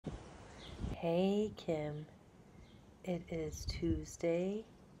Hey Kim, it is Tuesday,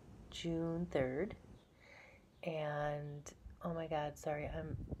 June 3rd, and oh my god, sorry,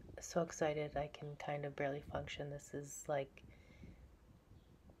 I'm so excited I can kind of barely function. This is like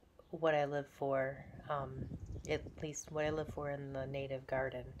what I live for, at least what I live for in the native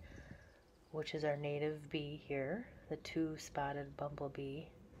garden, which is our native bee here, the two-spotted bumblebee,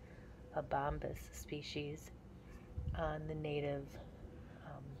 a Bombus species, on the native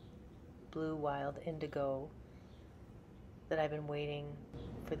um, blue wild indigo that I've been waiting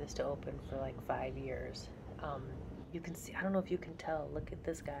for this to open for like 5 years. Um, you can see, I don't know if you can tell, look at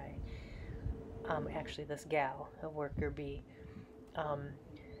this guy. Actually, this gal, a worker bee. Um,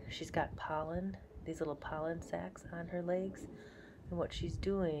 she's got pollen, these little pollen sacs on her legs. And what she's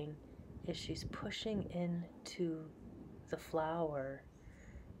doing is she's pushing into the flower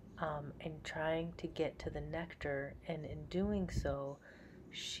and trying to get to the nectar. And in doing so,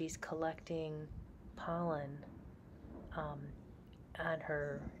 she's collecting pollen um, on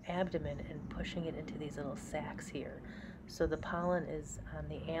her abdomen and pushing it into these little sacs here. So the pollen is on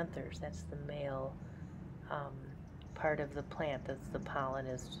the anthers. That's the male um, part of the plant. That's the pollen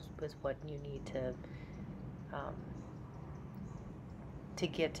is what you need um, to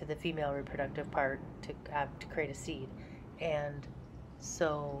get to the female reproductive part to create a seed. And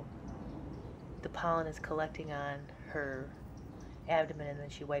so the pollen is collecting on her abdomen, and then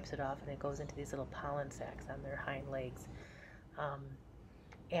she wipes it off, and it goes into these little pollen sacs on their hind legs.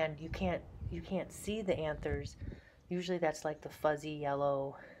 And you can't see the anthers. Usually that's like the fuzzy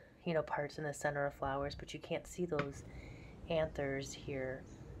yellow, parts in the center of flowers, but you can't see those anthers here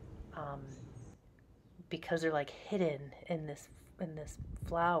because they're like hidden in this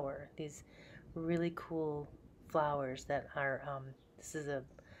flower. These really cool flowers that are this is a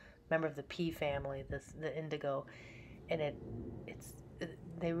member of the pea family, the indigo, and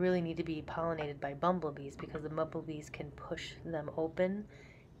they really need to be pollinated by bumblebees because the bumblebees can push them open,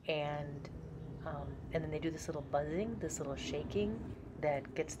 and then they do this little buzzing, this little shaking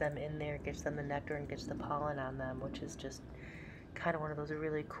that gets them in there, gets them the nectar, and gets the pollen on them, which is just kind of one of those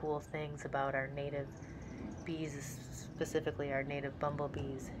really cool things about our native bees, specifically our native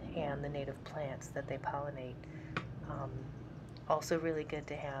bumblebees and the native plants that they pollinate. Also really good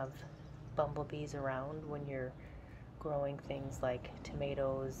to have bumblebees around when you're growing things like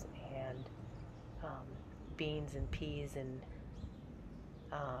tomatoes and beans and peas and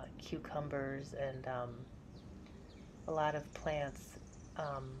cucumbers and a lot of plants,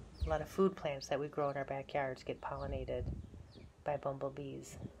 a lot of food plants that we grow in our backyards get pollinated by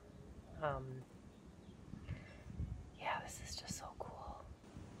bumblebees. Yeah, this is just so cool.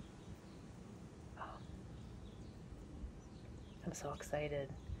 I'm so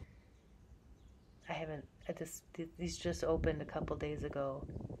excited. These just opened a couple days ago,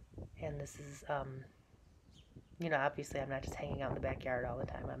 and this is, obviously I'm not just hanging out in the backyard all the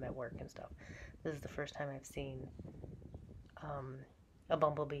time. I'm at work and stuff. This is the first time I've seen a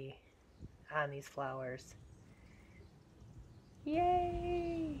bumblebee on these flowers.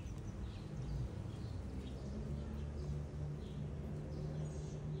 Yay!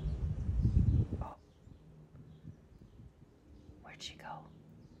 Oh. Where'd she go?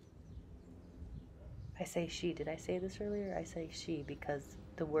 I say she. Did I say this earlier? I say she because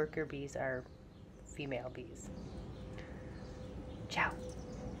the worker bees are female bees. Ciao.